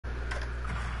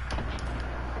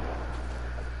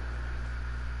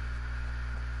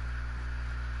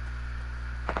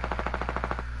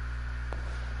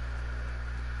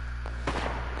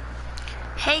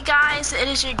Hey guys, it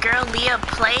is your girl Leah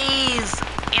Plays,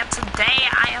 and today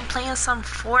I am playing some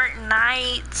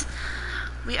Fortnite.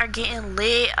 We are getting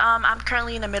lit. I'm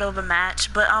currently in the middle of a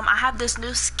match, but I have this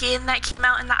new skin that came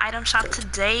out in the item shop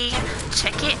today.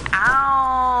 Check it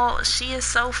out. She is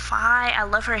so fire. I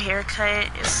love her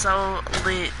haircut. It's so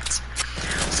lit.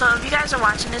 So if you guys are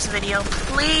watching this video,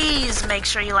 please make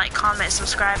sure you like, comment,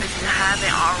 subscribe if you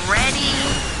haven't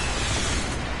already.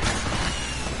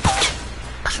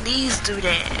 Please do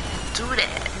that. Do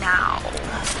that now.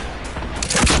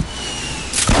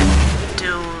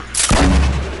 Dude.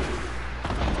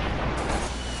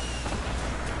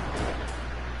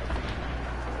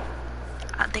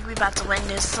 I think we about to win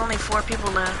this. There's only 4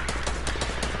 people left.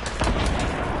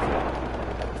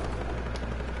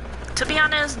 To be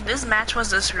honest, this match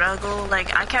was a struggle.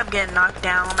 Like, I kept getting knocked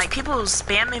down. Like, people was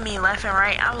spamming me left and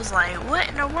right. I was like, what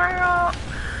in the world?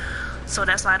 So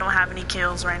that's why I don't have any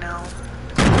kills right now.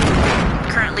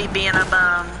 Currently being a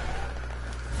bum.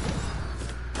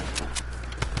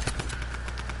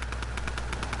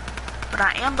 But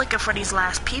I am looking for these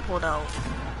last people though.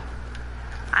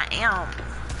 I am.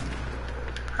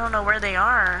 I don't know where they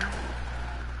are.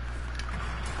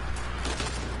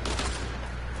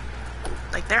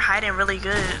 Like, they're hiding really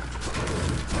good.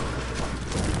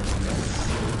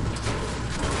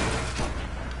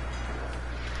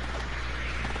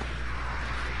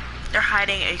 They're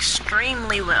hiding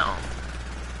extremely well.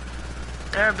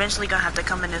 They're eventually gonna have to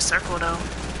come in this circle though.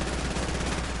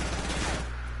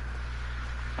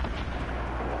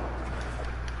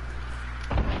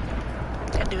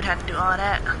 That dude had to do all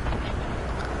that.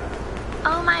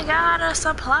 Oh my god, a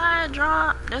supply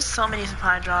drop. There's so many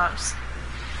supply drops.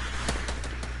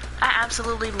 I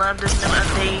absolutely love this new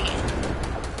update.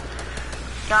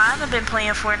 Y'all, I haven't been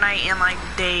playing Fortnite in like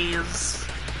days.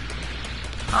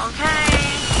 Okay.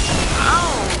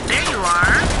 Oh, there you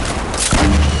are.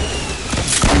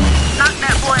 Knock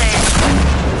that boy.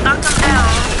 Knock him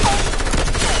down.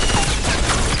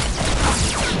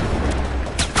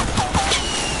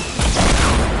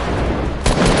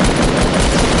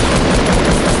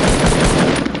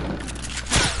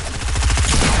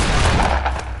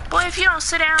 Boy, if you don't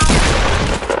sit down. If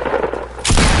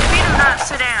you do not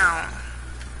sit down.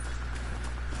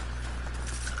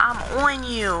 I'm on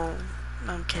you.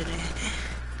 I'm kidding.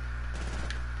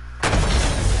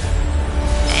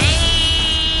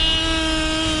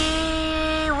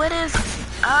 What is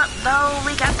up though?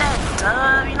 We got that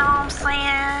dub, you know what I'm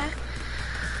saying?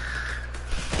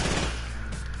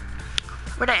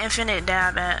 Where that infinite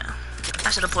dab at? I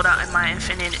should have pulled out in my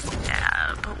infinite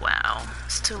dab. Wow,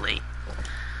 it's too late.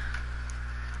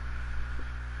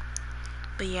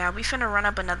 But yeah, we finna run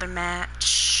up another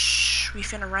match. We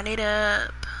finna run it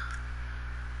up.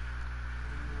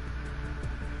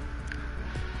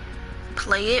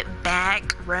 Play it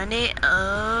back, run it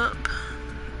up.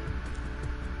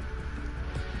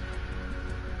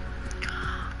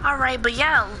 Alright, but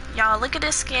yeah, y'all, look at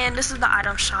this skin. This is the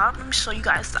item shop. Let me show you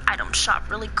guys the item shop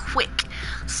really quick.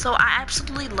 So I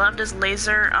absolutely love this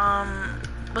laser,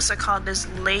 what's it called? This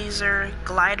laser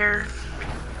glider.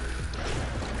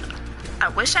 I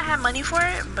wish I had money for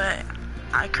it, but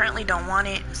I currently don't want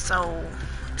it, so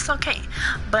it's okay.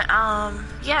 But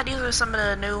yeah, these are some of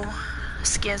the new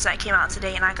skins that came out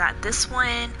today, and I got this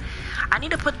one. I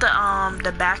need to put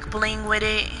the back bling with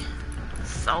it.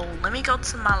 So let me go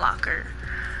to my locker.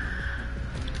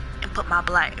 Put my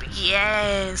black,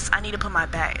 yes, I need to put my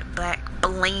black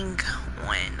bling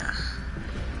on.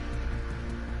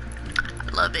 I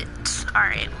love it.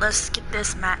 Alright, let's get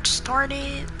this match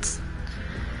started.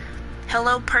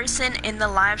 Hello person in the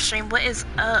live stream, what is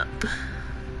up?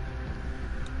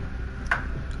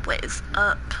 What is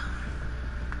up?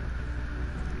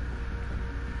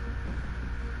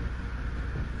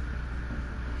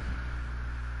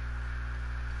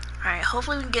 Alright,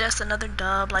 hopefully we can get us another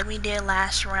dub like we did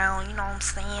last round, you know what I'm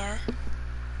saying?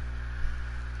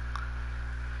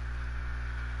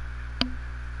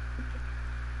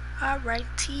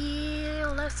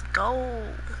 Alrighty, let's go.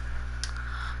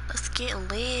 Let's get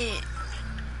lit.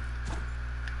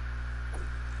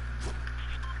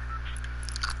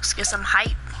 Let's get some hype.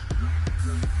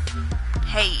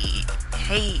 Hey,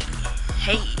 hey,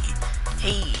 hey,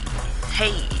 hey,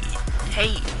 hey,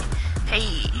 hey,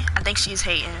 hey. I think she's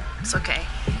hating. It's okay.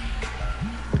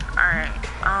 Alright.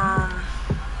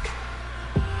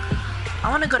 I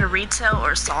want to go to retail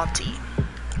or salty.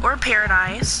 Or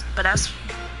paradise. But that's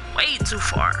way too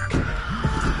far.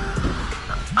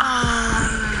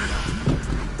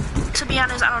 To be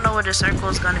honest, I don't know where the circle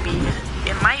is going to be.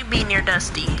 It might be near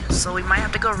Dusty. So we might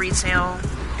have to go retail.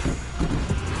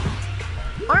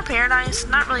 Or paradise.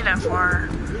 Not really that far.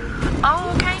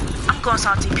 Oh, okay. I'm going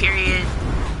salty, period.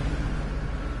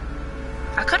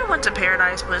 I could have went to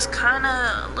Paradise, but it's kind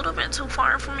of a little bit too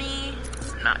far for me.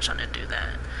 I'm not trying to do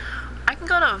that. I can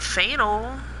go to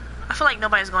Fatal. I feel like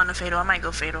nobody's going to Fatal. I might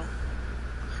go Fatal.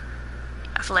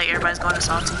 I feel like everybody's going to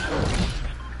Salty.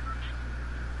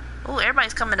 Oh,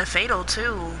 everybody's coming to Fatal,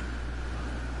 too.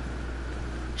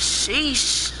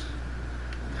 Sheesh.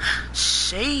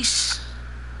 Sheesh.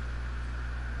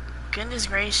 Goodness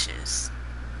gracious.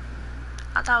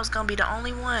 I thought I was going to be the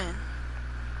only one.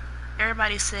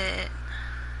 Everybody said,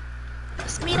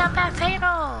 let's meet up at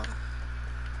Fatal.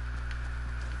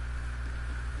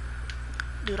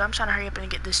 Dude, I'm trying to hurry up and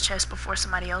get this chest before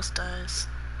somebody else does.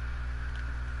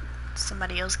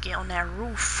 Somebody else get on that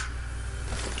roof.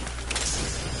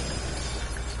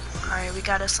 Alright, we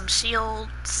got us some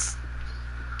shields.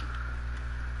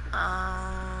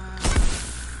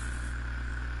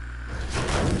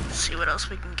 Let's see what else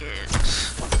we can get.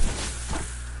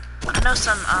 I know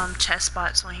some chest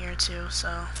spots on here too,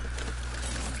 so.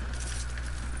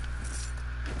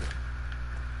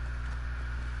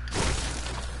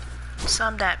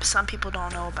 Some that some people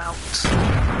don't know about.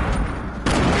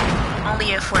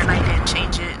 Only if Fortnite didn't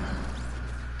change it.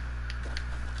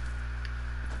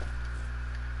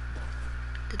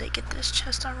 Did they get this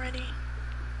chest already?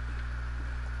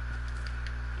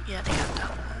 Yeah, they got that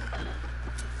one.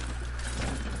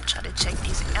 Try to check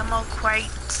these ammo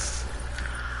crates.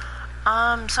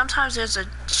 Sometimes there's a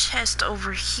chest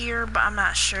over here, but I'm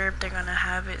not sure if they're gonna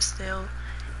have it still.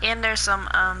 And there's some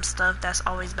stuff that's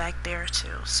always back there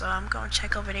too. So I'm gonna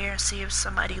check over there and see if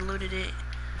somebody looted it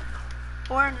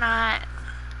or not.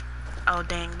 Oh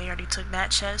dang, they already took that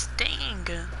chest. Dang.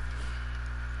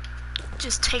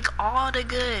 Just take all the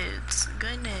goods.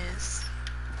 Goodness.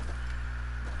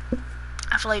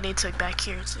 I feel like they took back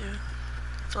here too.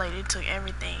 I feel like they took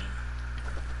everything.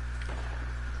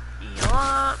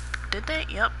 Yup. Did they?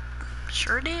 Yup.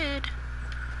 Sure did.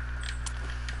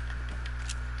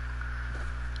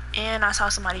 And I saw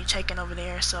somebody checking over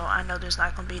there, so I know there's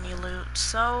not gonna be any loot.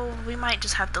 So we might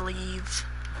just have to leave.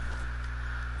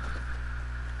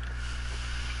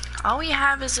 All we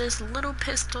have is this little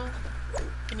pistol.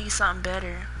 We need something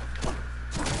better.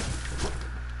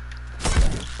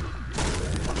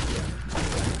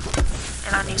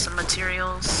 And I need some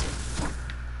materials.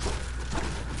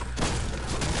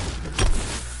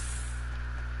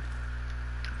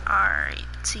 Alright,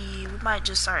 T, we might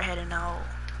just start heading out.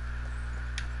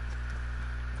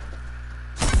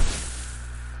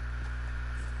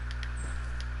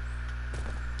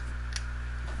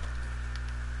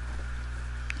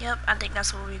 Yep, I think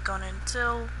that's what we're gonna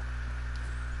do.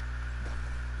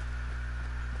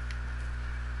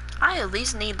 I at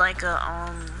least need like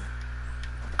a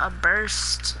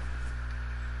burst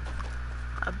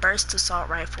assault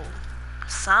rifle.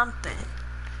 Something.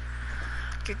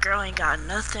 Your girl ain't got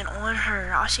nothing on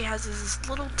her. All she has is this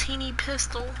little teeny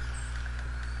pistol.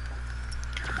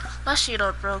 Let's shoot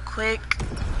up real quick.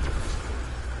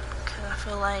 Cause I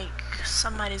feel like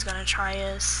somebody's gonna try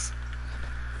us.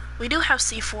 We do have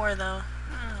C4 though.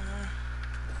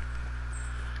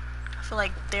 I feel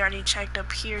like they already checked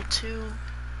up here too.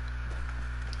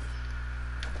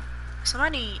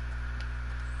 Somebody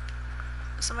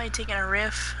taking a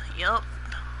riff. Yup.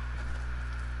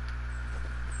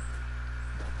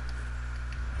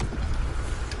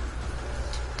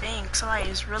 Dang, somebody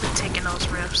is really taking those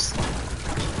riffs.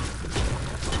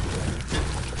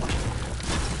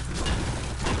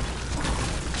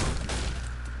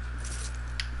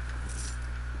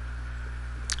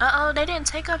 Uh-oh, they didn't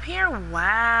take up here?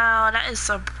 Wow, that is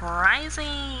surprising.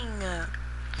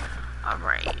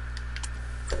 Alright.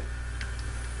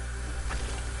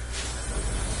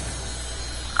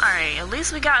 Alright, at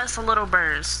least we got us a little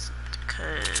burst.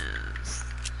 Cause,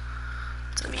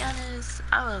 to be honest,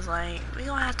 I was like, we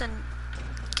gonna have to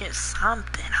get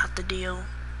something out the deal.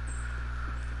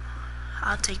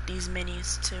 I'll take these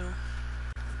minis too.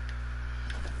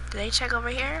 Did they check over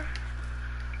here?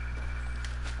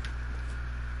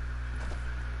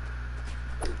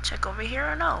 Check over here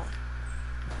or no?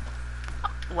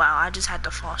 Oh, wow, I just had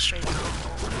to fall straight through a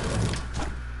hole.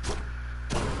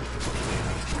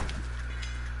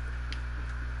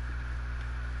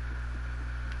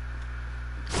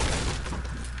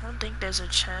 I don't think there's a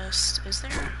chest, is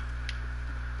there?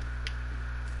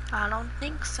 I don't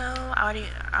think so.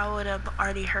 I would have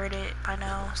already heard it by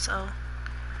now, so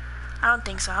I don't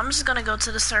think so. I'm just gonna go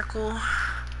to the circle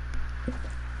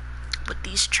with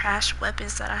these trash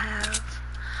weapons that I have.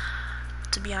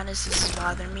 To be honest, this is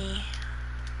bothering me.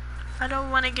 I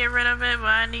don't want to get rid of it, but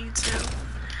I need to.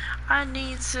 I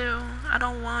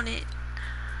don't want it.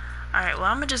 Alright, well,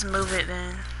 I'm gonna just move it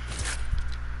then.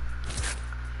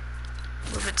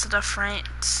 the front.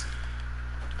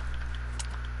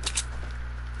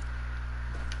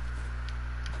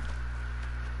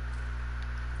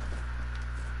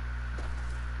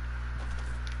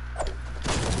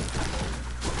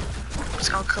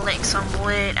 Just gonna collect some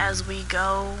wood as we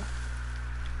go.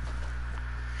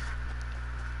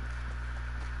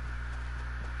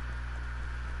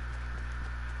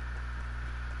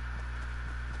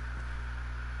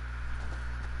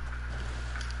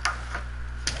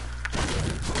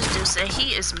 This dude said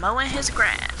he is mowing his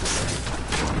grass.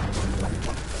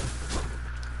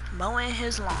 Mowing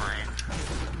his lawn.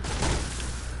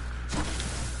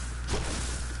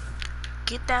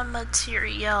 Get that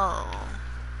material.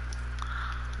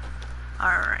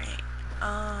 Alright.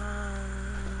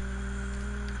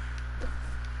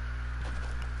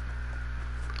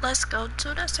 Let's go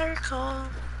to the circle.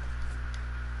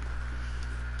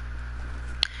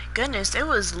 Goodness, it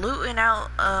was looting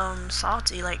out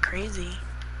Salty like crazy.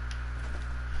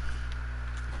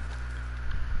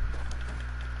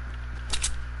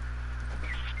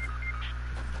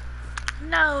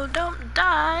 No, don't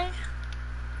die.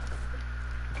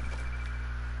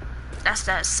 That's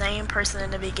that same person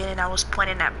in the beginning that was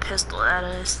pointing that pistol at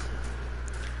us.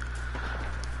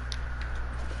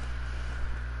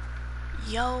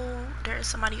 Yo, there's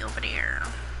somebody over there.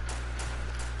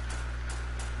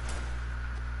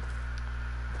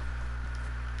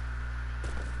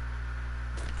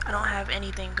 I don't have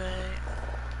anything good.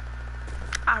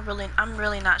 I'm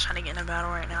really not trying to get in a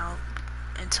battle right now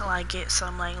until I get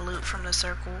some like loot from the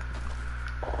circle.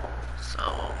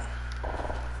 So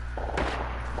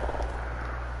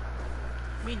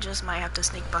we just might have to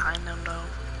sneak behind them though.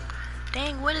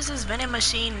 Dang, what is this vending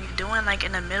machine doing like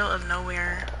in the middle of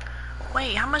nowhere?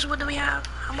 Wait, how much wood do we have?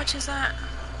 How much is that?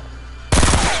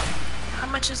 How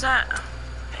much is that?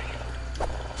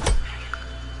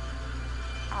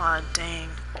 Aw, dang.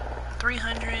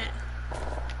 300.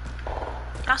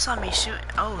 Y'all saw me shoot.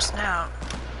 Oh, snap.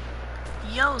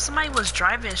 Yo, somebody was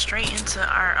driving straight into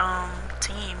our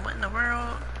team. What in the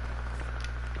world?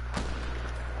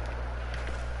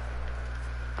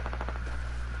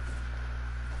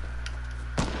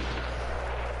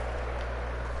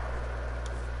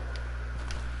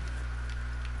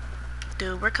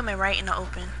 Dude, we're coming right in the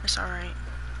open. It's alright.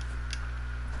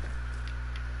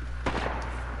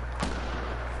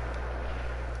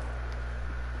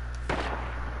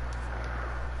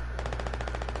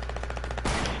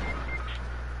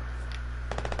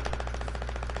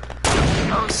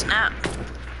 Oh, snap.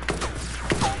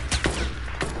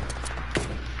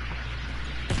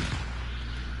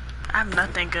 I have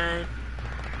nothing good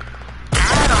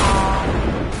at all.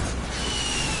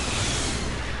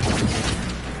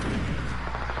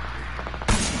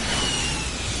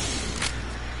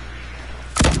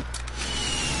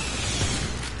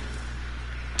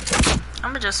 I'm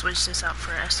gonna just switch this out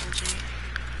for SMG.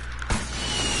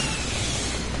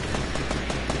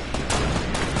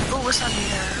 Oh, what's under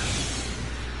here?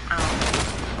 Oh.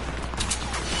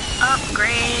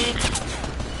 Upgrade.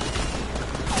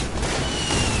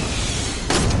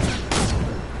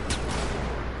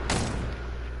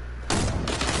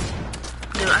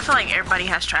 Dude, I feel like everybody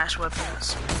has trash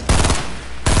weapons.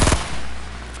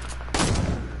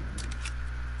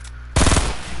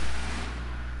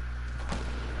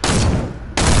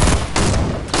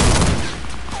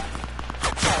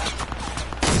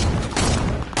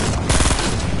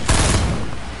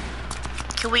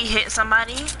 Can we hit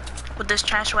somebody with this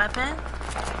trash weapon?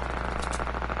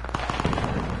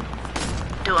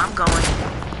 Dude, I'm going.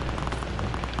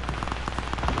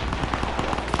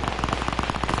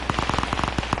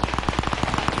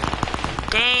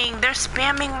 Dang, they're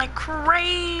spamming like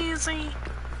crazy.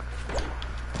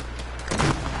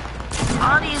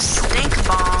 All these stink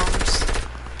bombs.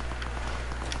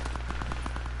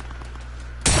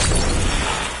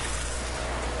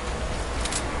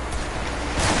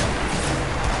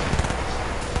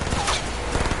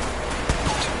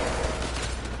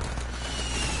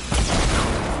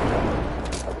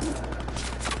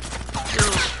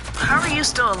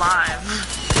 Still alive.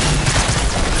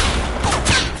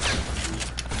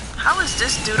 How is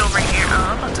this dude over here? Oh,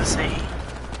 I'm about to say.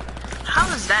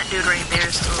 How is that dude right there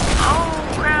still?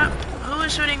 Oh crap! Who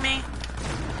is shooting me?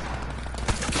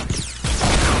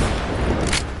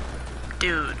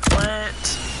 Dude,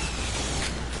 what?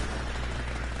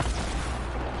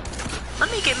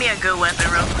 Let me get me a good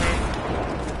weapon real quick.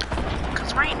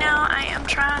 Cause right now I am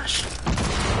trash.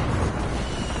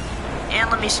 And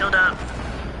let me shield up.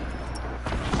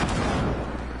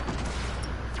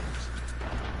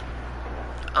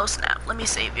 Oh snap, let me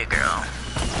save you, girl.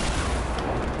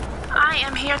 I I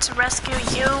am here to rescue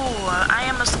you. I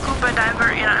am a scuba diver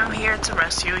and I'm here to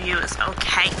rescue you. It's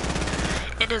okay.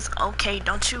 It is okay.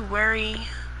 Don't you worry.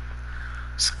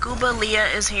 Scuba Leah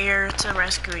is here to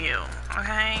rescue you.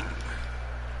 Okay?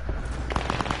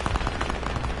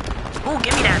 Ooh,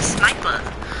 give me that sniper.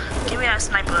 Give me that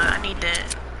sniper. I need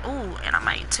that. Ooh, and I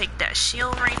might take that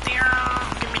shield right there.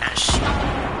 Give me that shield.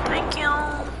 Thank you.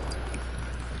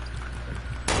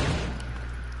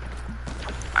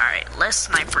 Alright, let's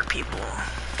sniper people.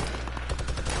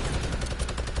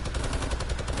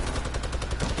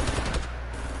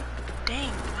 Dang,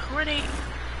 who are they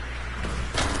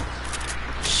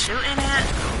shooting at?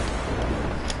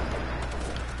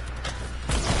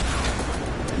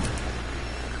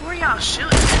 Who are y'all shooting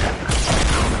at?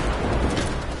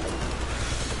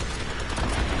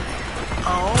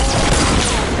 Oh.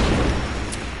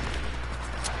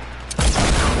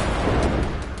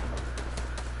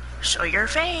 Show your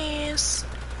face.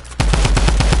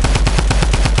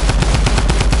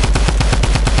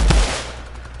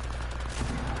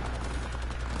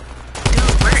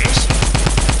 Dude, where is she?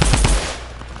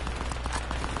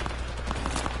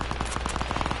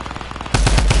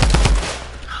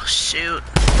 Oh, shoot.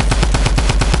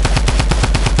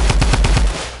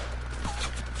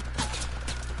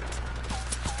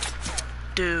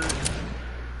 Dude.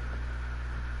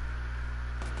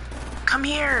 Come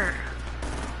here.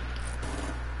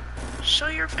 Show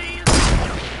your face.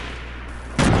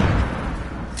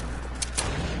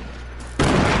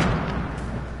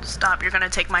 Stop, you're gonna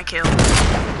take my kill.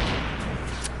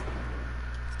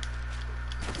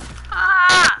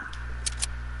 Ah!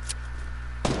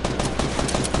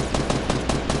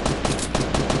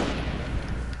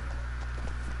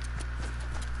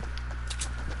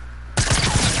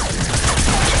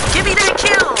 Give me that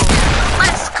kill!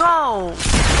 Let's go!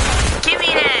 Give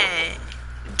me that!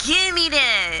 Give me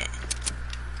that!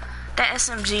 That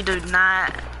SMG do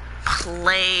not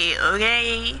play,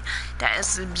 okay? That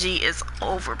SMG is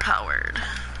overpowered.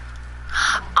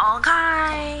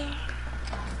 Okay.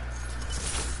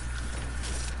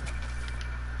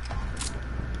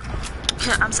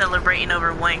 I'm celebrating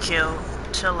over 1 kill.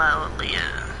 Chill out,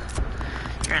 Leah.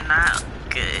 You're not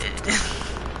good.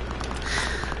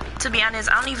 To be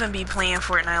honest, I don't even be playing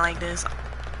Fortnite like this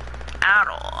at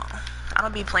all. I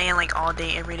don't be playing like all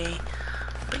day, every day.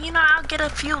 But you know, I'll get a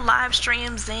few live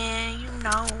streams in, you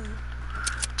know,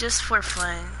 just for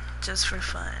fun. Just for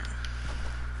fun.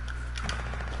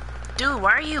 Dude,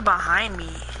 why are you behind me?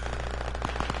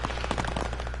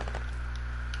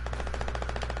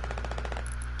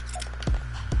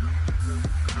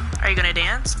 Are you gonna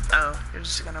dance? Oh, you're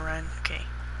just gonna run. Okay.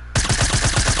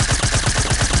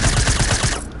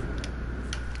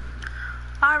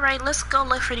 Alright, let's go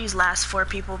look for these last 4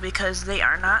 people because they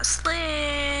are not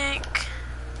slick.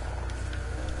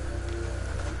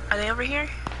 Are they over here?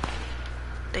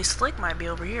 They slick might be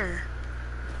over here.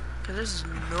 Cause there's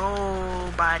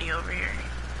nobody over here.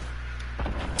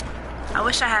 I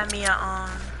wish I had me a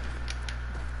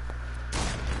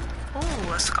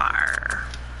ooh, a scar.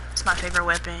 It's my favorite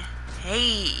weapon.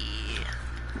 Hey.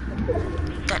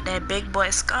 Got that big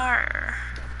boy scar.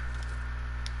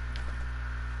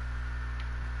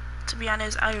 To be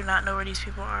honest, I do not know where these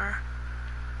people are.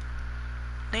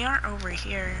 They aren't over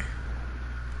here.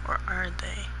 Or are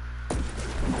they?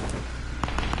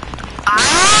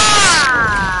 Ah!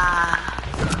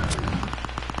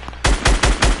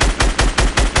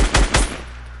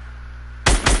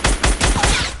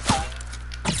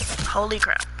 Holy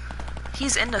crap.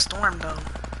 He's in the storm though.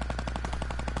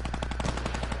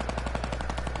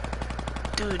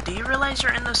 Dude, do you realize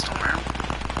you're in the storm?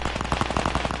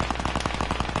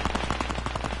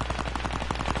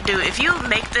 Dude, if you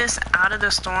make this out of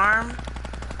the storm,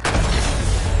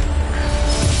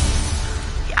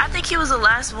 I think he was the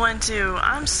last one too.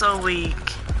 I'm so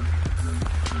weak.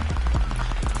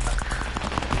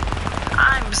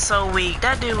 I'm so weak.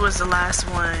 That dude was the last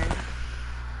one.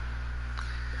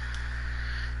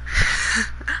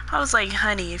 I was like,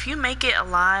 honey, if you make it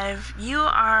alive, you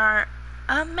are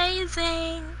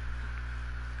amazing.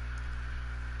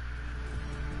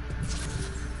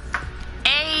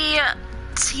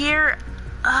 Tear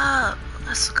up.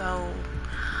 Let's go.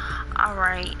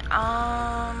 Alright,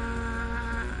 I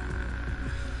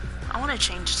want to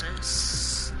change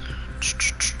this.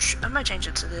 I'm gonna change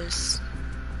it to this.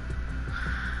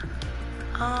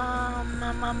 I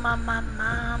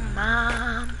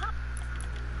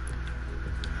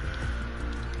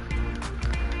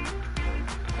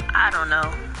don't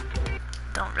know.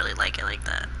 Don't really like it like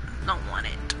that. Don't want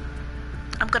it.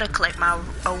 I'm gonna collect my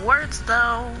awards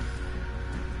though.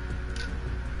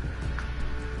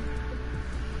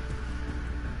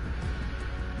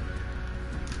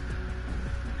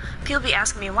 People be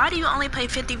asking me, why do you only play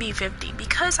 50v50?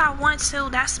 Because I want to.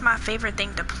 That's my favorite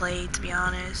thing to play, to be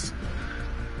honest.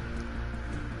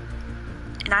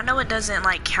 And I know it doesn't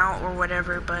like count or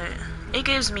whatever, but it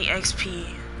gives me XP.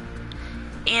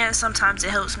 And sometimes it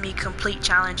helps me complete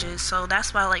challenges, so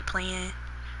that's why I like playing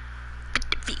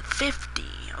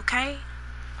 50v50, okay?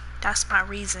 That's my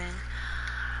reason.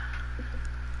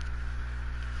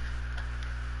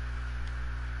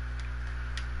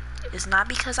 It's not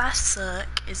because I suck,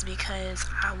 it's because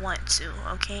I want to,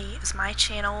 okay? It's my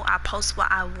channel, I post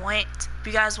what I want. If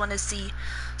you guys want to see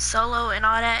solo and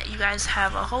all that, you guys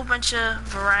have a whole bunch of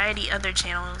variety other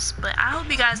channels. But I hope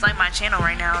you guys like my channel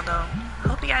right now, though. I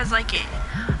hope you guys like it.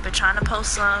 I've been trying to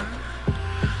post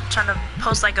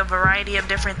like a variety of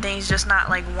different things, just not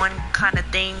like one kind of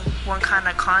thing, one kind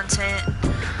of content.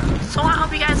 So I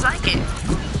hope you guys like it.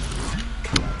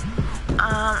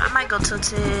 I might go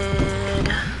tilted.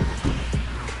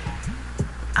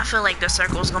 I feel like the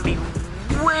circle is gonna be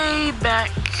way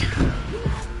back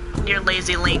near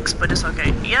Lazy Links, but it's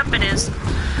okay. Yep, it is.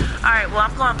 Alright, well,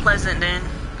 I'm going Pleasant then.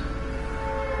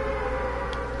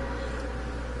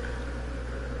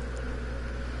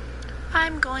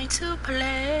 I'm going to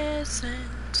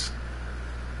Pleasant.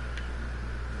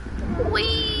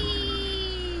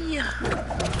 Whee!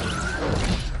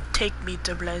 Take me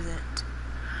to Pleasant.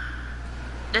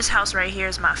 This house right here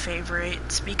is my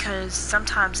favorite because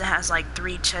sometimes it has like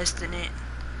 3 chests in it.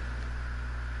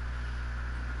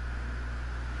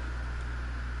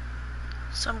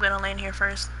 So I'm gonna land here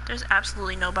first. There's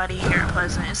absolutely nobody here at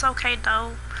Pleasant. It's okay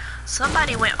though.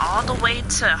 Somebody went all the way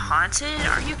to Haunted?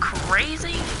 Are you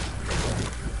crazy?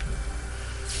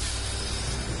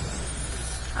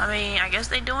 I mean, I guess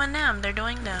they're doing them. They're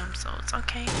doing them, so it's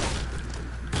okay.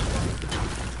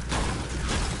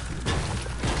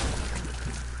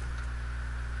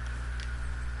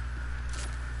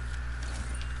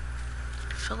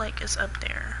 I feel like it's up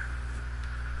there.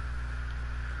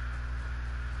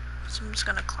 So I'm just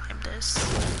gonna climb this.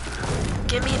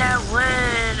 Give me that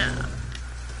wood!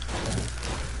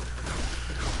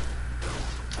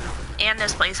 And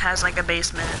this place has like a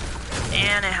basement.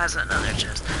 And it has another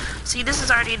chest. See, this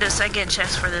is already the second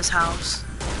chest for this house.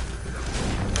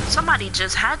 Somebody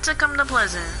just had to come to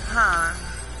Pleasant, huh?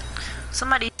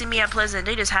 Somebody see me at Pleasant,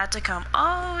 they just had to come.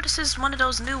 Oh, this is one of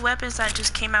those new weapons that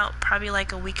just came out probably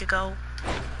like a week ago.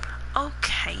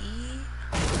 Okay.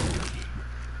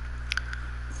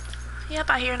 Yep,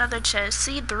 I hear another chest.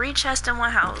 See, 3 chests in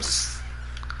one house.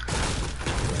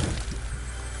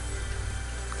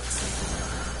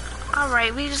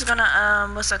 Alright, we just gonna,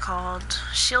 what's it called?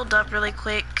 Shield up really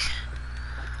quick.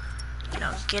 You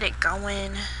know, get it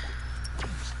going.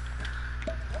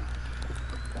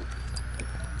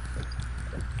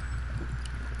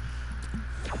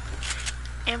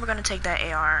 And we're gonna take that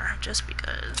AR, just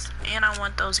because. And I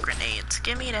want those grenades.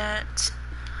 Give me that.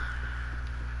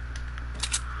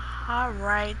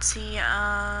 Alrighty,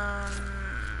 yeah,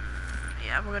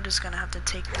 we're just gonna have to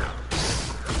take those.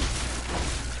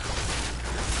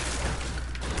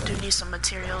 Do need some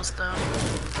materials though.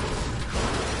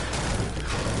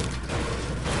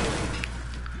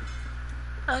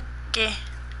 Okay.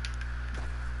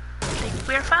 I think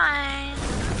we're fine.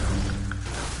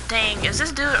 Dang, is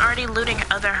this dude already looting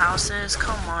other houses?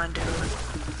 Come on, dude.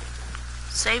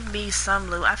 Save me some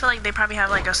loot. I feel like they probably have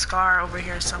like a scar over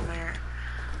here somewhere.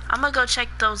 I'm gonna go check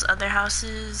those other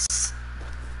houses.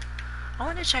 I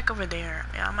want to check over there.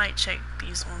 Yeah, I might check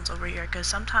these ones over here because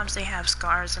sometimes they have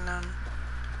scars in them.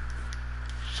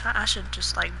 I should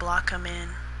just like block them in.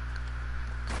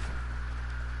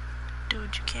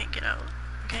 Dude, you can't get out,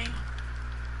 okay?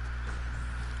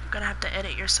 You're gonna have to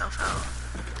edit yourself out.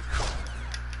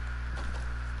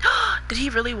 Did he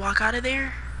really walk out of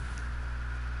there?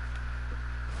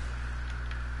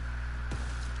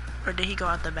 Or did he go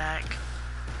out the back?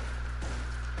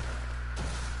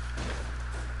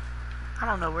 I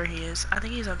don't know where he is. I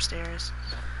think he's upstairs.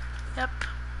 Yep.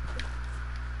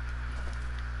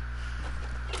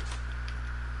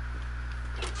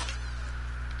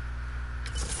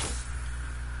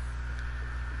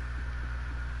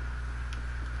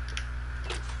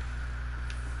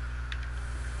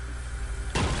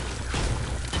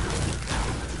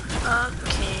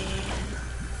 Okay.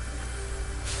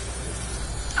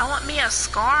 I want me a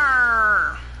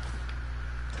scar.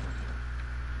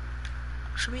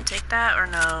 Should we take that or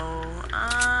no?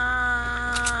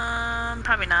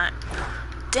 Probably not.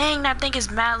 Dang, that thing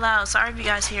is mad loud. Sorry if you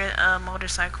guys hear a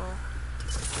motorcycle.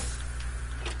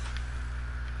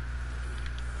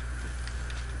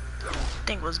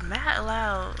 Thing was mad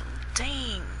loud.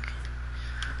 Dang.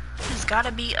 You just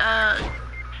gotta be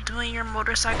doing your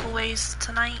motorcycle ways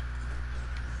tonight.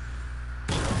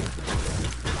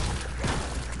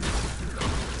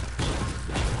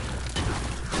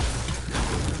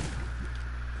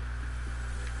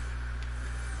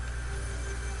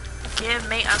 give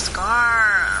me a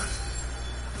scar.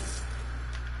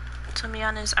 To be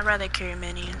honest, I'd rather carry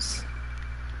minis.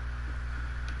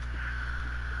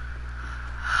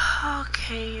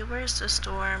 Okay, where's the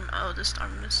storm? Oh, the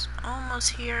storm is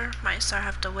almost here. Might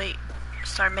have to wait.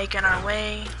 Start making our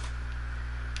way.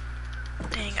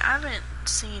 Dang, I haven't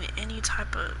seen any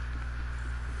type of...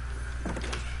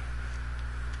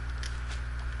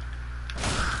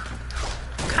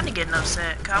 Kinda getting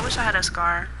upset, 'cause I wish I had a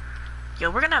scar.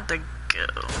 Yo, we're gonna have to go.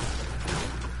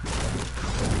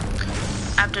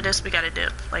 After this, we gotta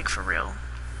dip, like for real.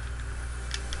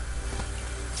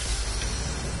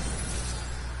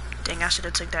 Dang, I should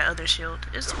have took that other shield.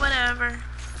 It's whatever.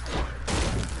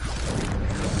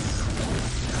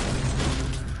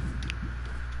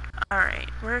 Alright,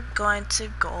 we're going to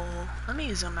go. Let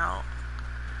me zoom out.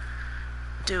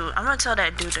 Dude, I'm gonna tell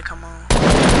that dude to come on.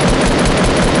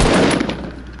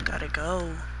 Gotta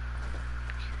go.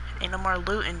 Ain't no more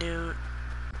looting, dude.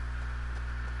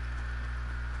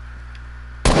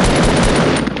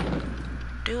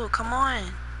 Dude, come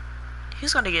on.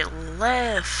 He's gonna get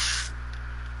left.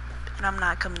 And I'm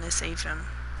not coming to save him.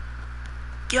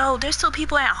 Yo, there's still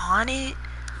people at Haunted?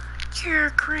 You're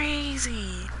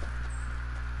crazy.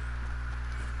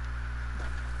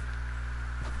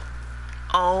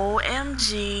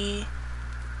 OMG.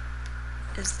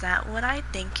 Is that what I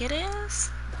think it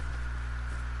is?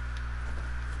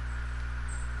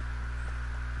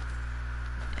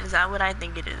 Is that what I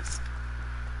think it is?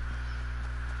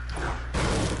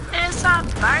 It's a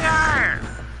burger!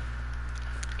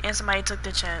 And somebody took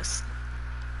the chest.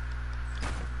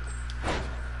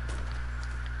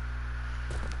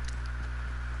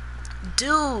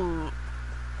 Dude!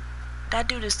 That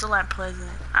dude is still at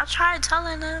Pleasant. I tried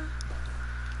telling him.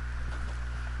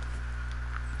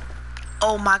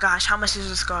 Oh my gosh, how much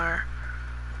is a scar?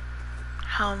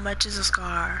 How much is a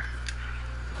scar?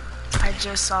 I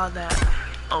just saw that.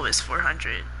 Oh, it's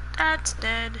 400. That's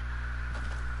dead.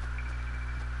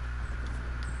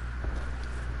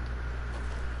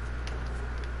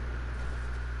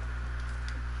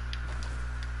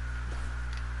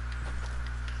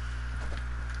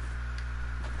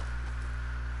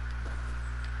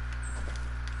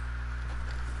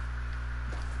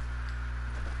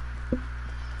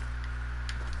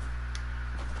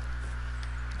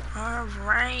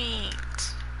 Alright.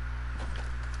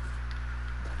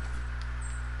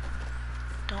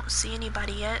 Don't see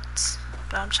anybody yet,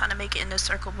 but I'm trying to make it in the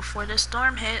circle before the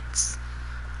storm hits.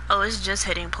 Oh, it's just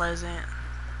hitting Pleasant.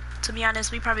 To be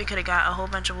honest, we probably could have got a whole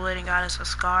bunch of wood and got us a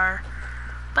scar,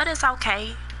 but it's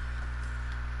okay.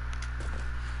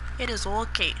 It is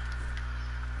okay.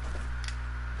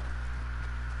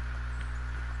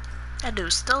 That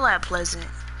dude's still at Pleasant.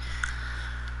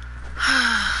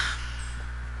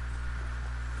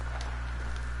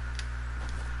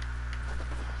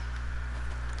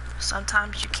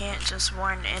 Sometimes you can't just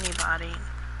warn anybody.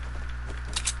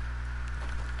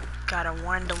 Gotta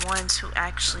warn the ones who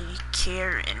actually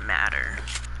care and matter.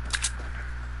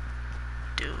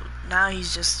 Dude, now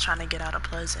he's just trying to get out of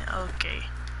Pleasant. Okay.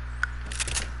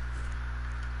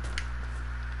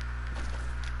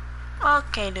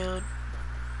 Okay, dude.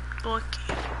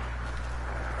 Okay.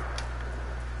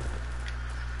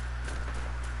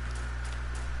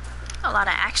 A lot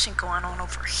of action going on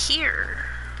over here.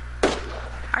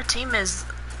 Our team is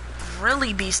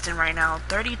really beasting right now.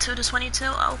 32 to 22.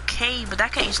 Okay, but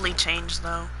that could easily change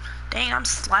though. Dang, I'm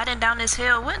sliding down this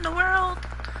hill. What in the world?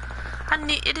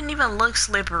 It didn't even look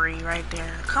slippery right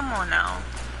there. Come on now.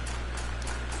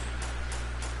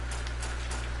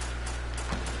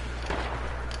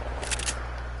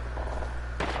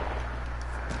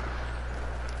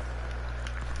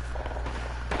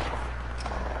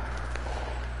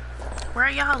 Where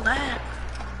y'all at?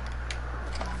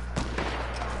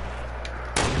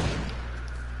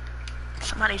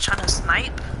 Somebody trying to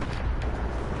snipe?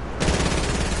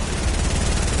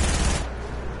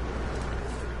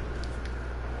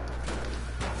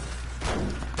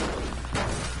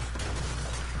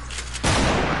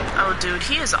 Oh dude,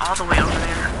 he is all the way over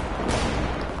there.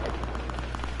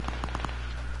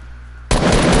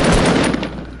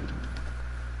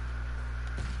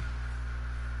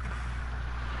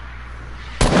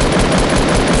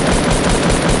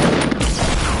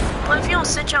 Well, if you don't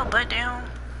sit your butt down.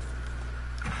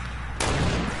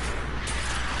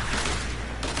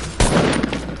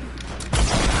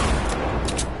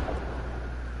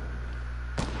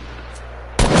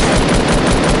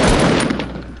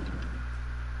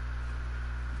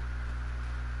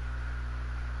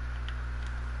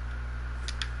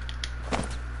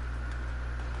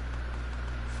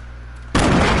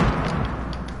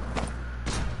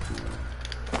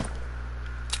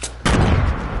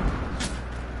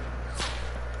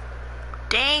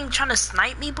 trying to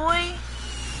snipe me, boy?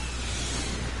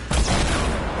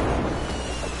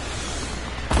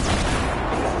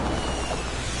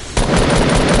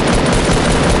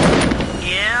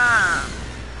 Yeah.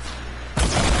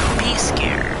 Be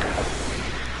scared.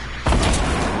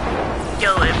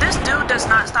 Yo, if this dude does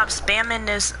not stop spamming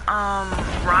this,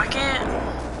 rocket...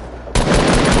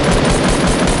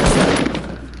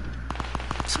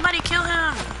 Somebody kill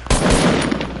him!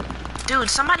 Dude,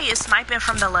 somebody is sniping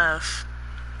from the left.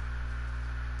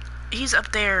 He's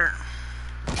up there.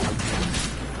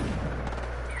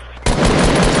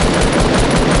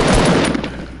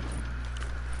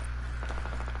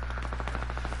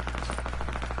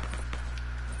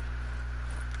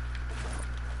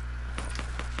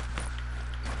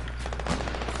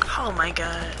 Oh my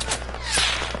god.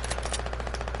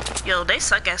 Yo, they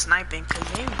suck at sniping because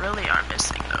they really are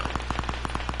missing though.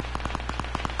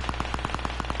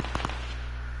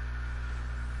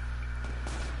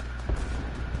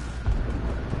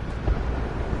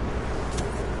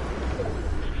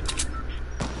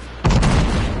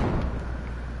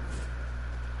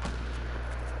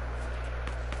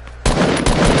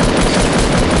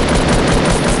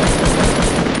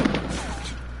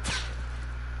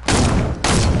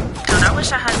 I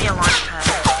wish I had me a launch pad.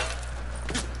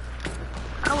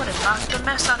 I would have knocked the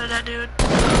mess out of that dude.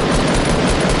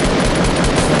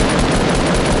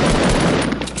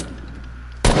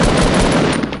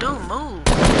 Dude, move.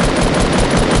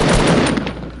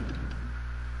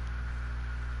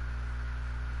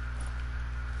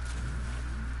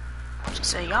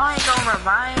 Say, y'all ain't gonna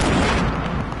revive me.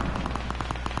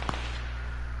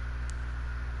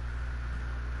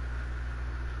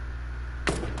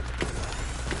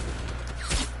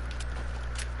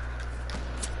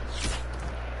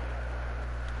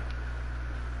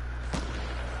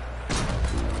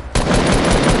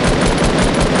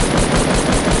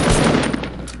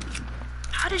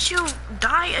 How did you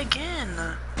die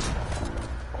again?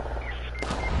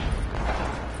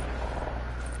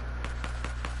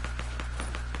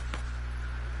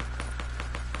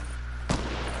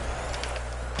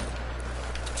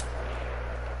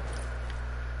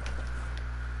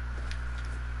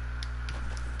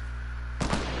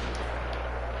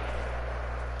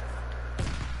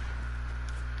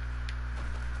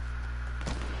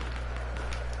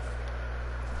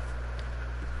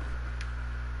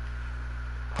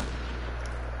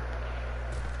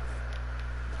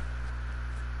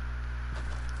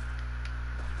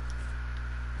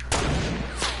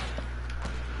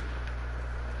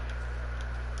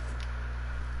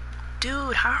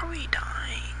 Dude, how are we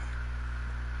dying?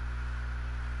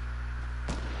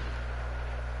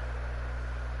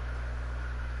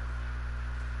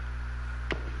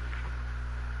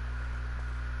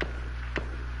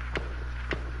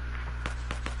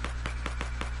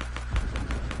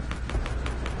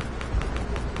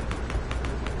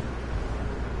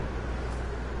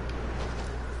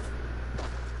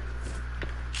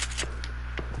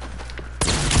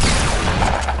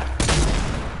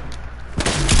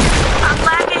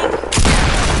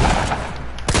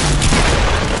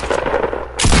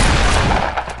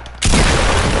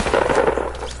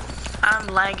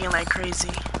 Lagging like crazy.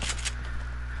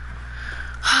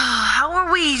 How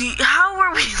are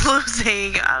we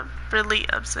losing? I'm really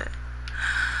upset.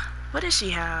 What does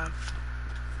she have?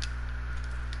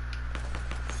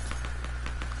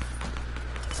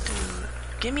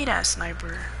 Dude, give me that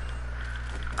sniper.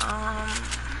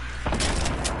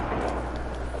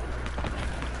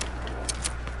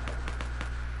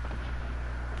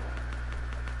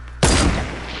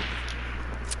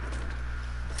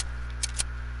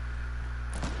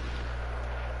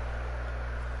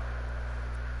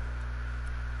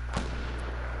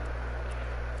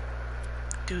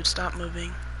 Dude, stop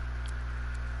moving.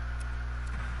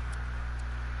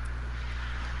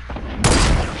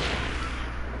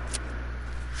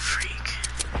 Freak.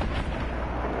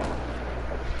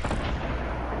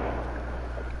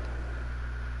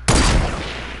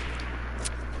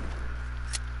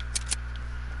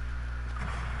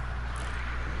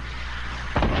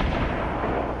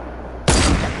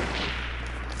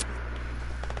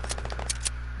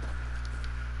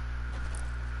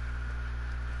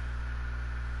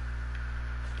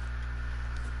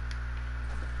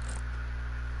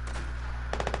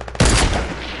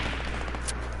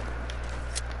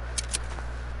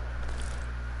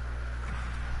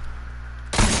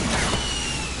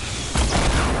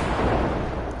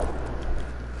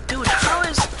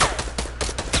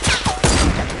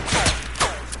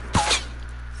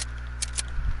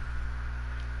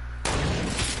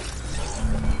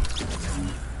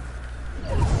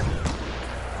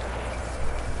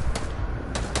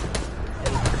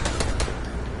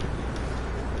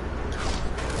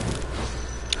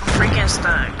 getting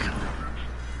stuck.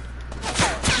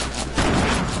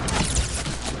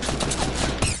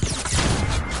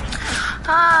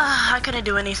 Ah, I couldn't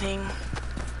do anything.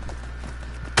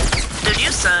 Dude,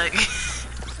 you suck.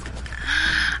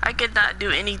 I could not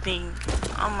do anything.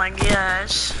 Oh my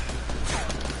gosh.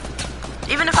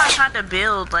 Even if I tried to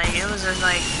build, like, it was just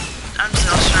like, I'm just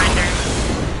no strider.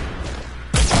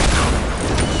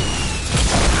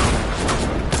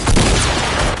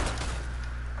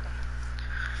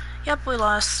 Yep, we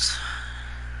lost.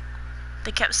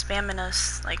 They kept spamming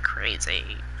us like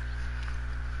crazy.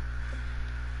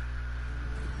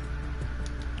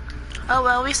 Oh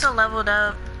well, we still leveled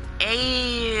up.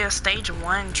 Stage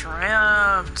 1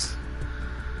 drift.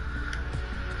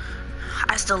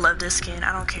 I still love this skin,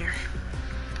 I don't care.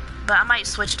 But I might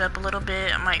switch it up a little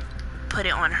bit. I might put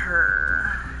it on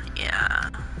her. Yeah.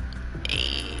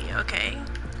 Okay.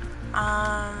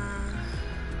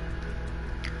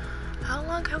 How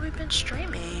long have we been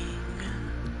streaming?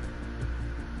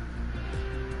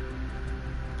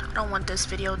 I don't want this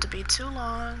video to be too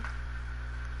long.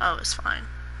 Oh, it's fine.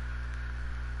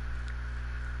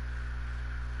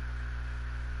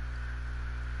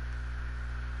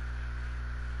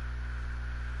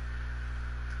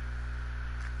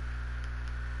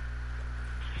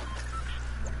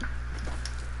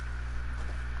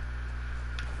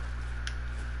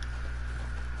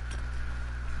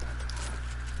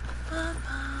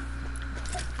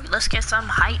 Let's get some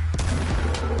height.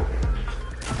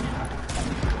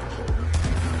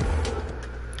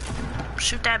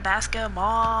 Shoot that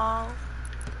basketball.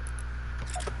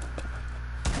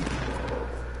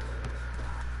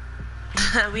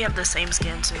 We have the same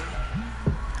skin too.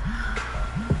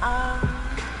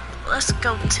 Let's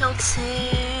go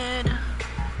tilted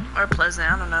or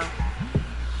pleasant. I don't know.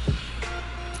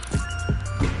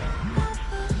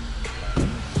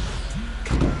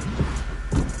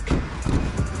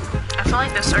 I feel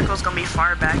like the circle's gonna be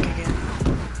far back again.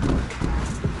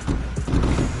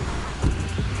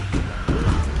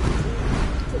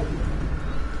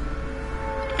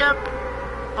 Yep.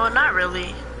 Well, not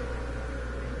really.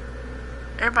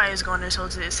 Everybody's going to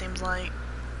tilted, it seems like.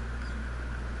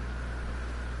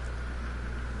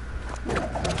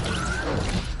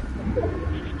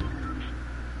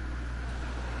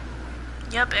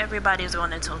 Yep, everybody's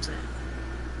going to tilted.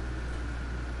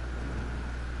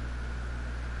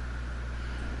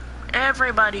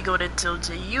 Everybody go to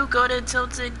tilted. You go to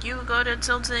tilted, you go to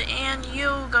tilted, and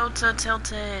you go to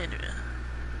tilted.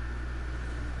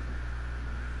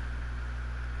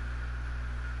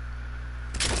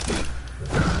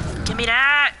 Give me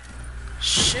that!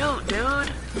 Shoot,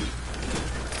 dude.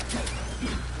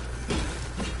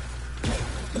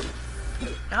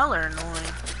 Y'all are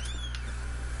annoying.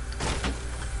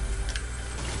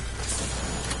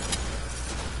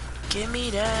 Give me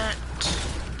that.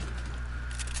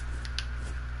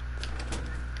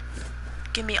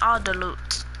 Give me all the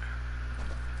loot.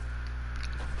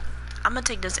 I'm gonna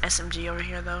take this SMG over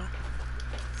here though.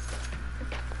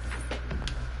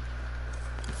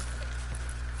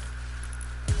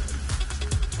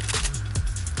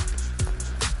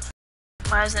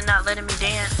 Why is it not letting me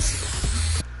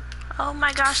dance? Oh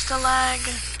my gosh, the lag.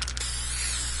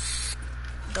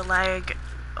 The lag.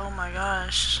 Oh my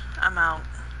gosh. I'm out.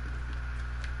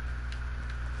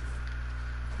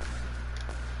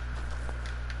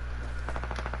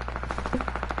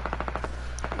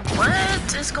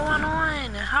 What is going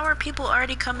on? How are people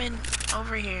already coming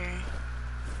over here?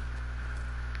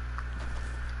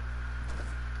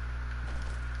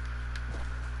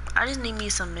 I just need me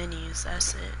some minis,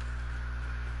 that's it.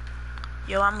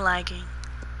 Yo, I'm lagging.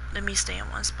 Let me stay in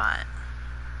one spot.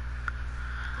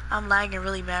 I'm lagging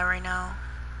really bad right now.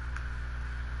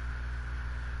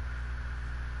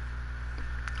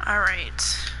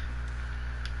 Alright.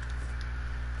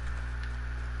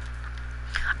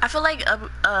 I feel like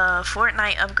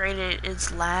Fortnite upgraded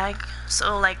its lag,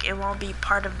 so like it won't be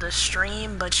part of the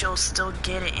stream, but you'll still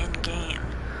get it in game.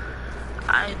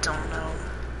 I don't know.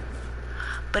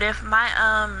 But if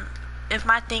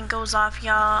my thing goes off,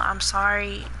 y'all, I'm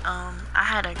sorry. I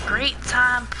had a great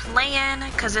time playing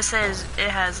because it says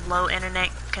it has low internet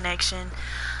connection.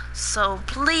 So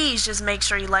please just make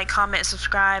sure you like, comment,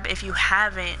 subscribe. If you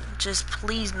haven't, just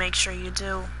please make sure you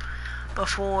do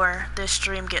before this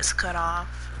stream gets cut off.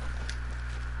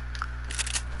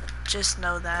 Just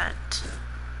know that,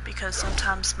 because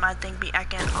sometimes my thing be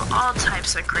acting all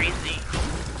types of crazy.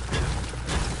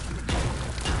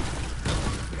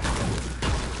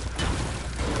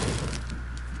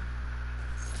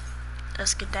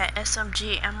 Let's get that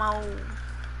SMG ammo.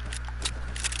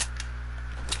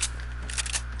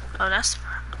 Oh, that's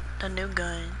the new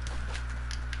gun.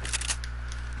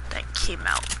 came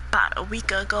out about a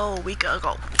week ago.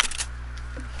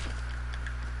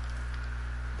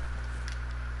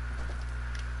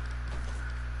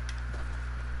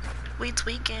 We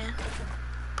tweaking.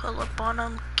 Pull up on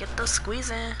them, get the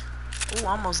squeezing. Ooh,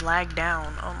 almost lagged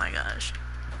down. Oh my gosh.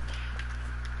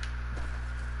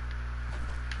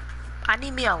 I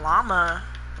need me a llama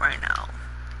right now.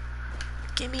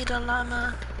 Give me the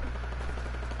llama.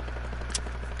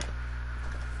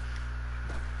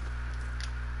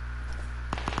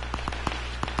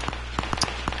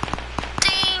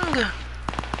 Ding!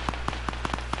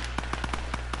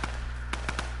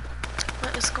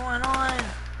 What is going on?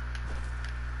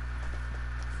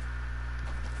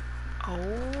 Oh.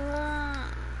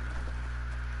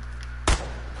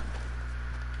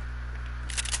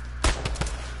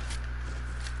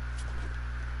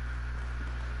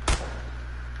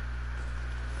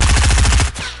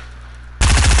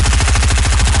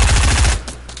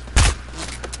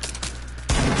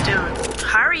 Dude,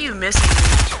 how are you missing me?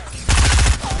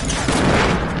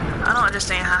 I don't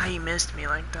understand how he missed me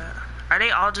like that. Are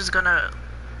they all just gonna,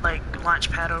 like, launch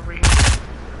pad over here?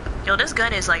 Yo, this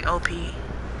gun is, like, OP.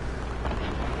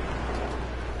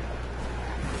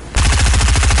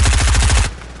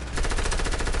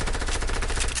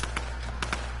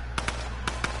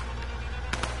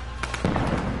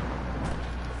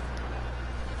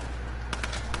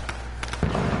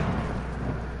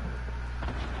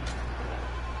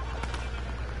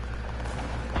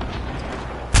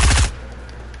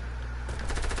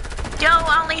 Yo,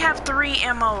 I only have 3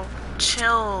 ammo.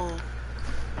 Chill.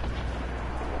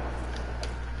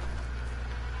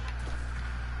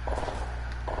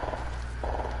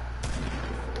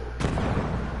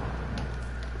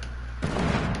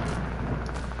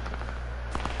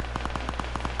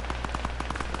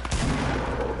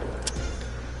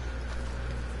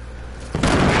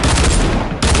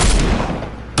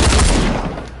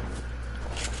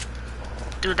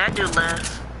 Dude, that dude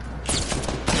left.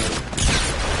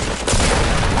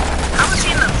 How was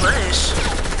he in the bush?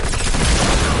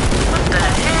 What the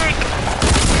heck?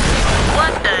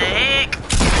 What the heck?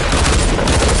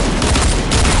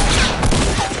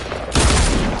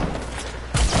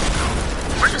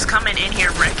 We're just coming in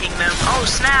here wrecking them. Oh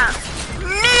snap!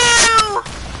 No!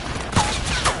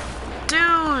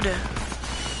 Dude!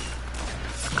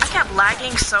 I kept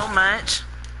lagging so much.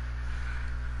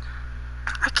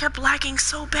 I kept lagging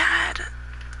so bad.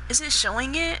 Is it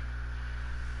showing it?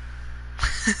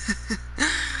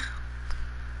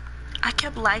 I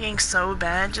kept lagging so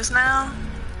bad just now.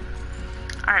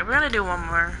 Alright, we're gonna do one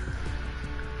more.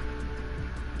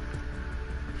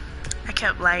 I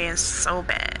kept lagging so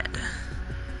bad.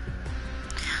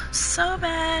 So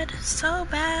bad, so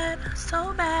bad,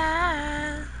 so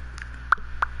bad.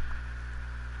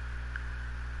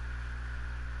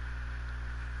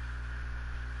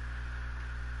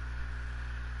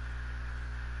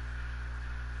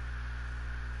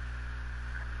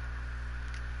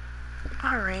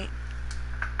 Alright,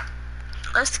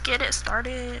 let's get it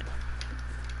started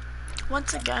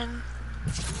once again.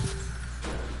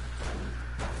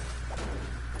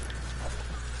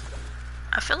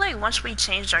 I feel like once we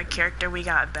changed our character, we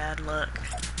got bad luck.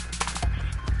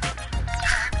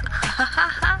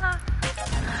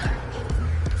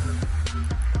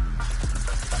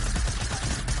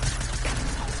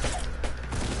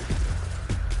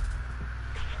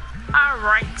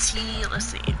 Alrighty, let's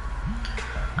see.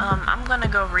 I'm gonna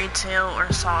go retail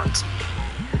or salty.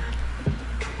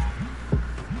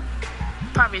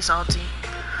 Probably salty.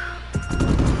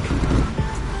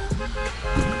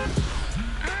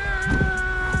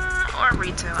 Or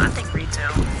retail. I think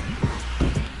retail.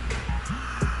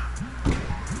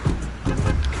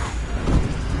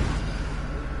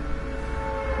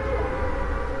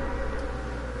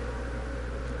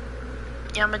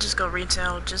 Yeah, I'm gonna just go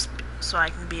retail just so I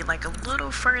can be like a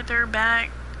little further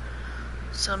back.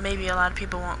 So maybe a lot of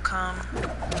people won't come.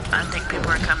 I think people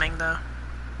are coming though.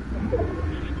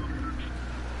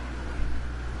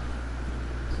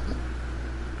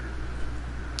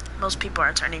 Most people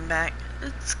are turning back.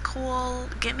 It's cool.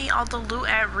 Get me all the loot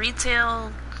at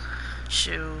retail.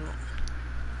 Shoot.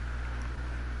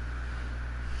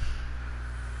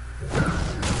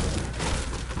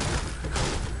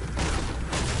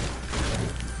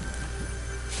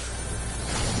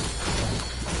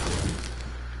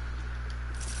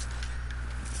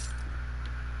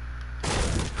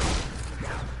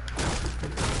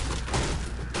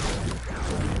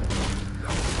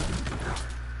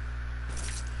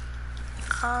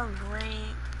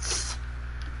 Alright.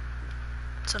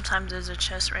 Sometimes there's a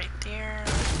chest right there.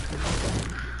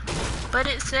 But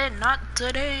it said not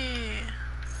today.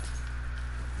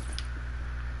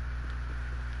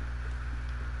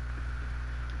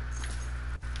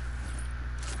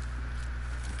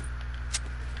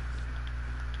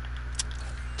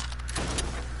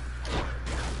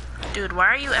 Dude, why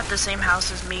are you at the same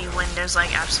house as me when there's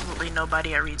like absolutely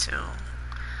nobody at retail?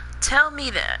 Tell me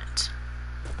that.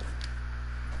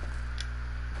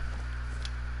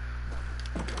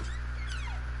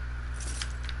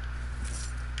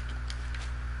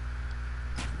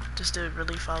 This dude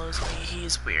really follows me.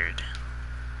 He's weird.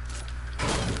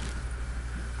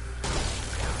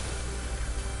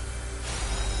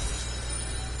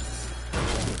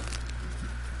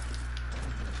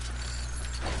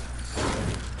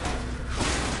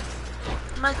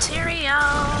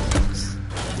 Materials.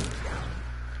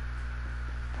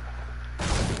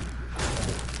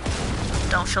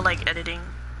 Don't feel like editing.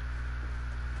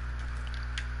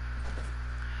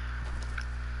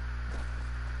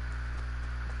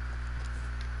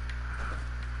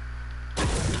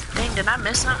 Dang, did I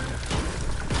miss something?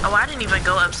 Oh, I didn't even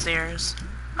go upstairs.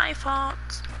 My fault.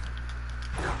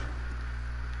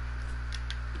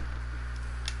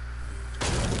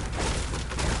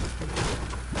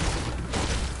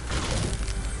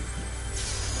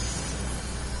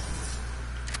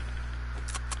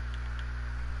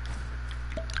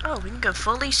 Oh, we can go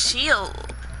fully shield.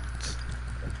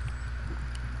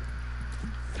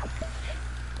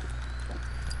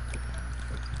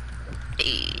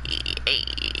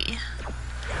 Hey.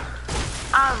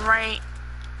 Alright.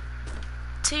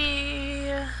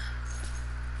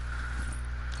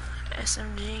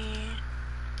 SMG.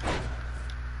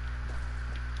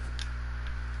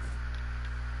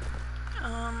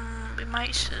 We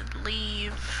might should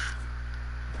leave.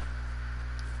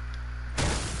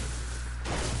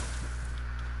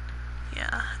 Yeah,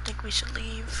 I think we should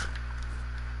leave.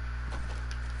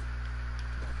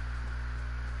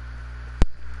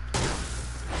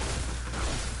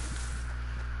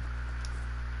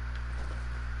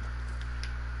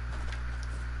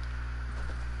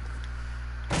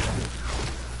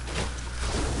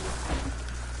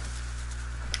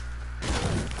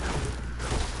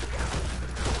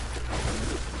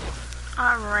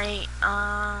 Alright,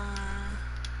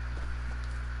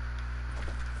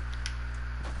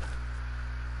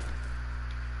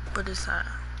 what is that?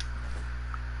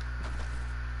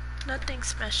 Nothing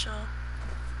special.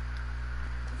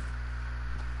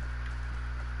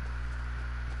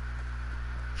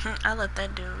 I left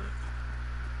that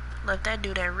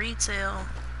dude at retail.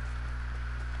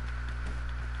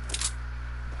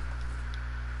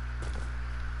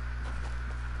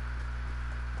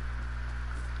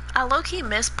 I low-key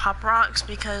miss Pop Rocks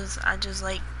because I just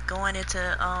like going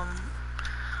into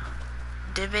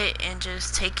Divot and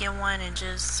just taking one and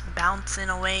just bouncing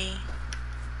away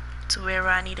to wherever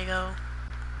I need to go.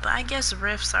 But I guess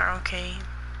Rifts are okay.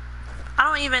 I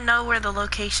don't even know where the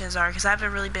locations are because I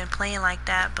haven't really been playing like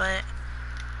that, but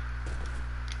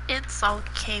it's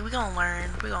okay. We're gonna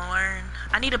learn.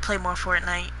 I need to play more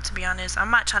Fortnite, to be honest. I'm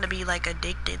not trying to be like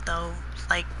addicted though.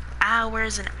 Like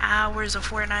hours and hours of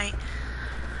Fortnite.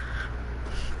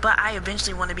 But I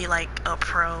eventually want to be like a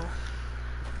pro.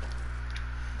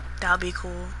 That'll be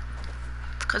cool.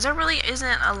 Because there really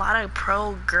isn't a lot of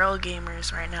pro girl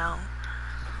gamers right now.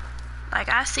 Like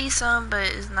I see some, but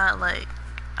it's not like,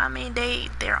 I mean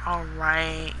they're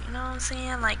alright. You know what I'm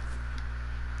saying? Like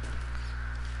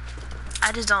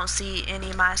I just don't see any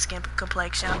of my skin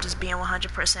complexion. I'm just being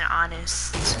 100%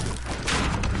 honest.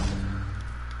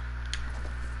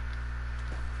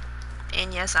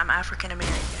 And yes, I'm African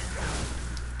American.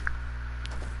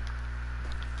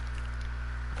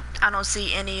 I don't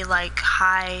see any like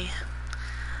high,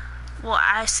 well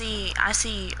I see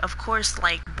of course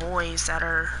like boys that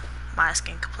are my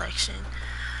skin complexion,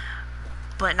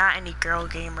 but not any girl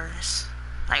gamers.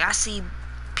 Like I see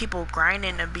people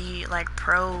grinding to be like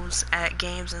pros at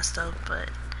games and stuff, but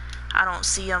I don't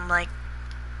see them like,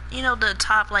 you know, the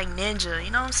top like Ninja, you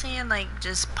know what I'm saying, like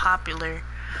just popular.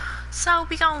 So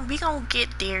we gon'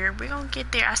 get there. We're gonna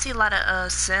get there. I see a lot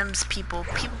of Sims people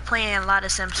playing a lot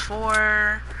of Sims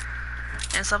 4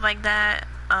 and stuff like that.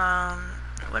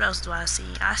 What else do I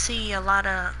see? I see a lot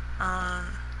of I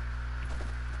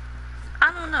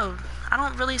don't know. I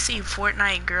don't really see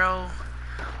Fortnite girl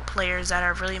players that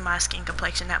are really my skin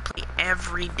complexion that play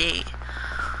every day.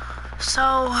 So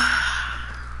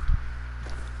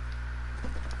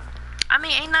I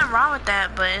mean, ain't nothing wrong with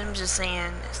that, but I'm just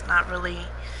saying it's not really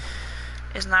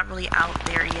out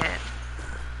there yet.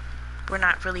 We're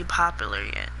not really popular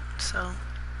yet. So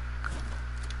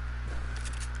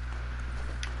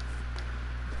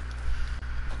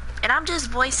and I'm just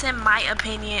voicing my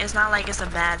opinion. It's not like it's a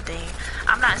bad thing.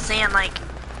 I'm not saying like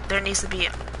there needs to be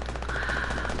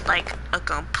like a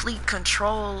complete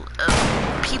control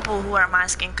of people who are my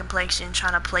skin complexion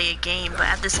trying to play a game, but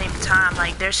at the same time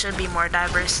like there should be more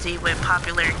diversity with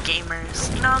popular gamers.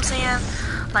 You know what I'm saying?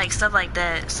 like stuff like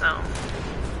that. So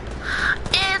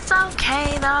it's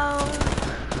okay though.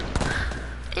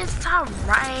 It's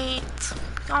alright.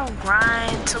 We gon'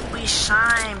 grind till we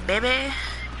shine, baby.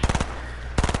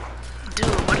 Dude,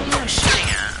 what are you shooting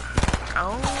at?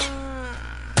 Oh.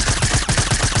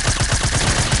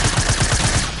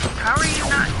 How are you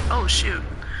not? Oh, shoot.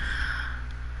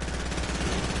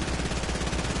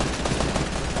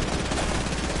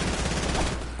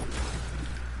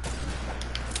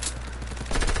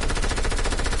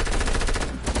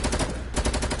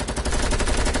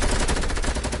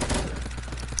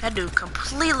 That dude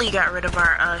completely got rid of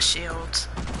our shields.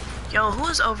 Yo, who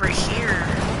is over here?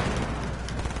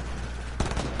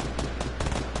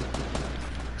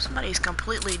 Somebody's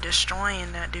completely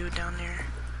destroying that dude down there.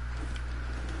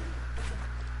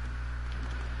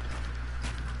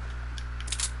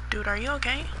 Dude, are you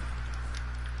okay?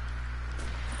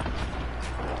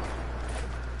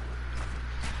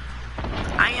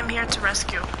 I am here to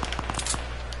rescue.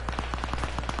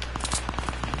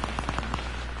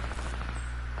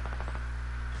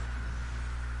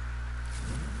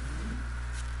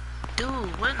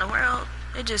 Dude, what in the world?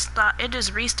 It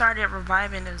just restarted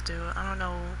reviving this dude. I don't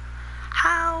know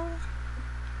how.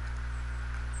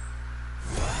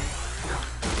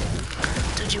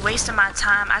 Dude, you wasting my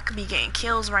time. I could be getting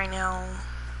kills right now.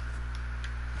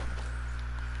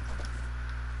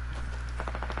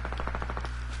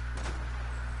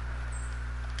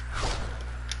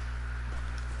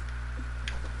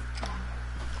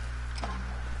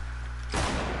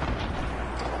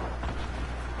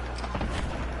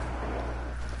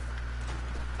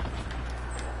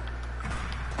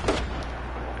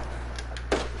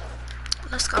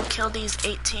 Let's go kill these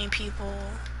 18 people.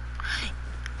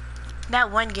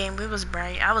 That one game, I was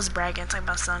bragging, talking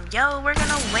about something. Yo, we're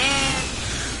gonna win.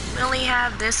 We only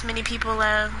have this many people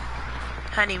left.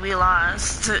 Honey, we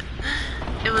lost.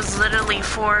 It was literally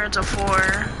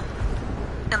 4-4.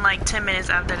 And like 10 minutes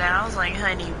after that, I was like,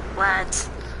 honey, what?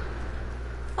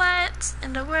 What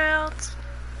in the world?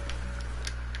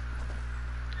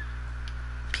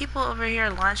 People over here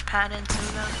launch padding too,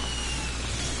 though.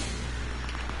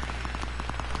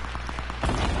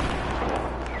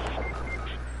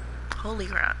 Holy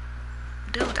crap.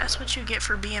 Dude, that's what you get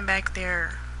for being back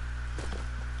there.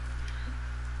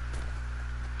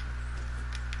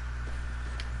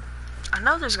 I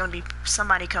know there's gonna be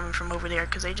somebody coming from over there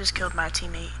because they just killed my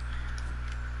teammate.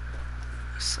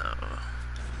 So,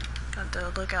 got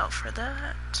to look out for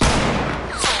that.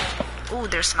 Oh,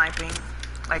 they're sniping.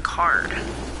 Like hard.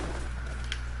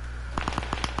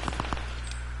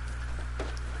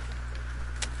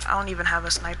 I don't even have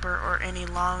a sniper or any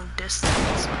long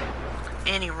distance.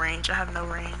 Any range. I have no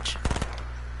range.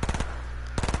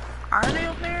 Are they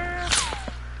over there?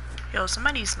 Yo,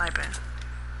 somebody's sniping.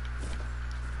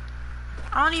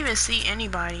 I don't even see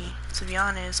anybody, to be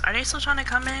honest. Are they still trying to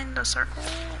come in the circle?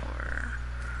 Or...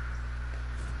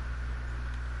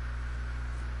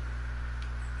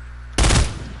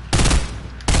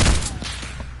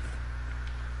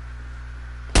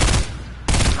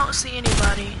 I don't see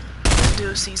anybody. I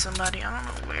do see somebody. I don't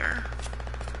know where.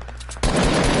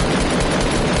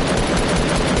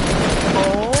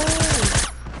 Oh.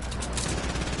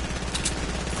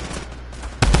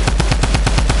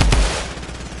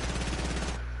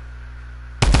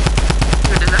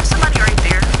 Dude, is that somebody right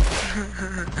there?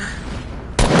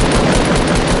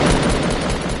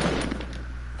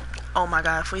 Oh my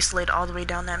god, if we slid all the way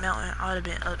down that mountain, I would have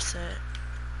been upset.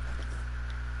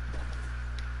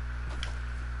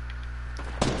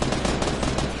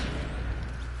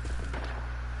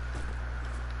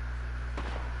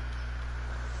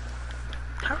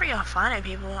 How are y'all finding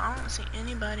people? I don't see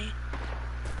anybody.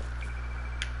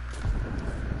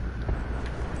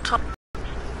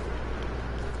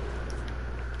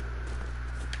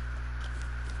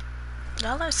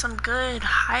 Y'all are some good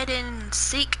hide and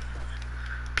seek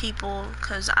people,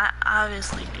 because I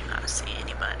obviously do not see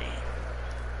anybody.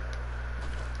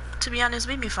 To be honest,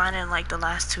 we be finding like the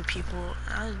last 2 people.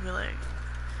 I just be like,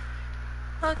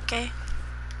 okay.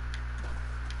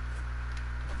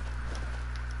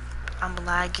 I'm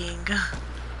lagging.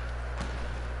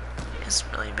 It's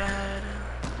really bad.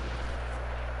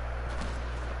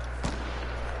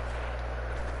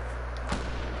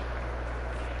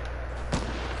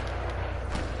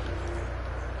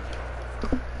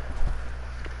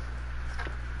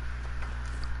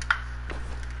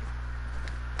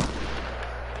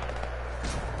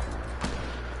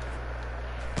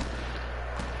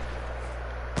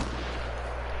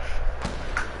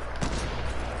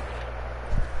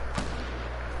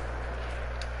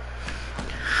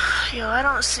 Yo, I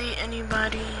don't see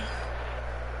anybody.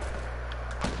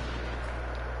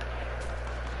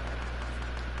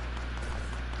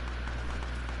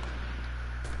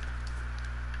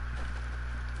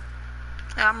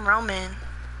 I'm roaming.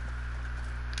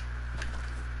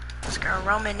 This girl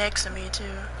roaming next to me too.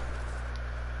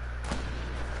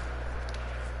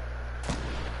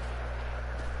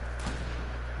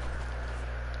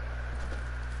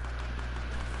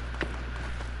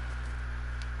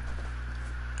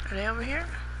 Are they over here?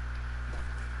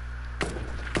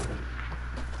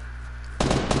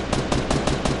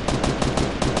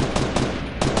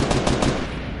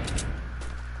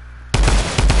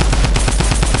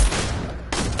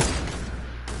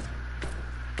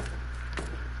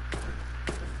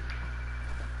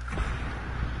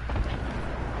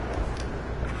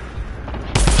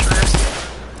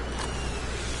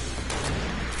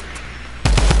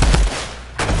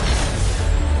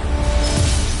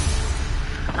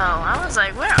 Oh, I was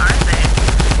like, where are they?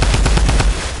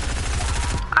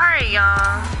 Alright,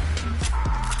 y'all.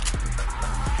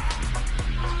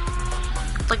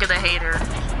 Look at the hater.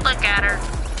 Look at her.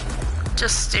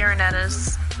 Just staring at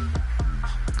us.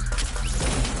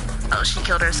 Oh, she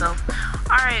killed herself.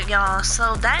 Alright, y'all.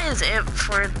 So that is it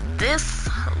for this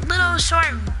little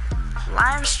short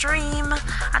live stream.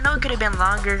 I know it could have been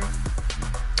longer.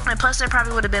 And plus, there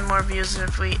probably would have been more views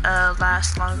if we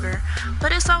last longer.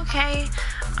 But it's okay.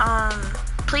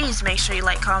 Please make sure you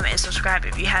like, comment, and subscribe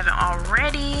if you haven't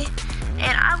already.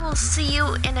 And I will see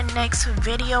you in the next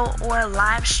video or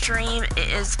live stream. It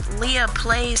is Leah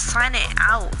Plays signing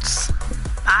out.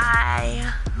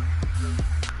 Bye.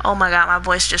 Oh my god, my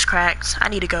voice just cracked. I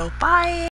need to go. Bye.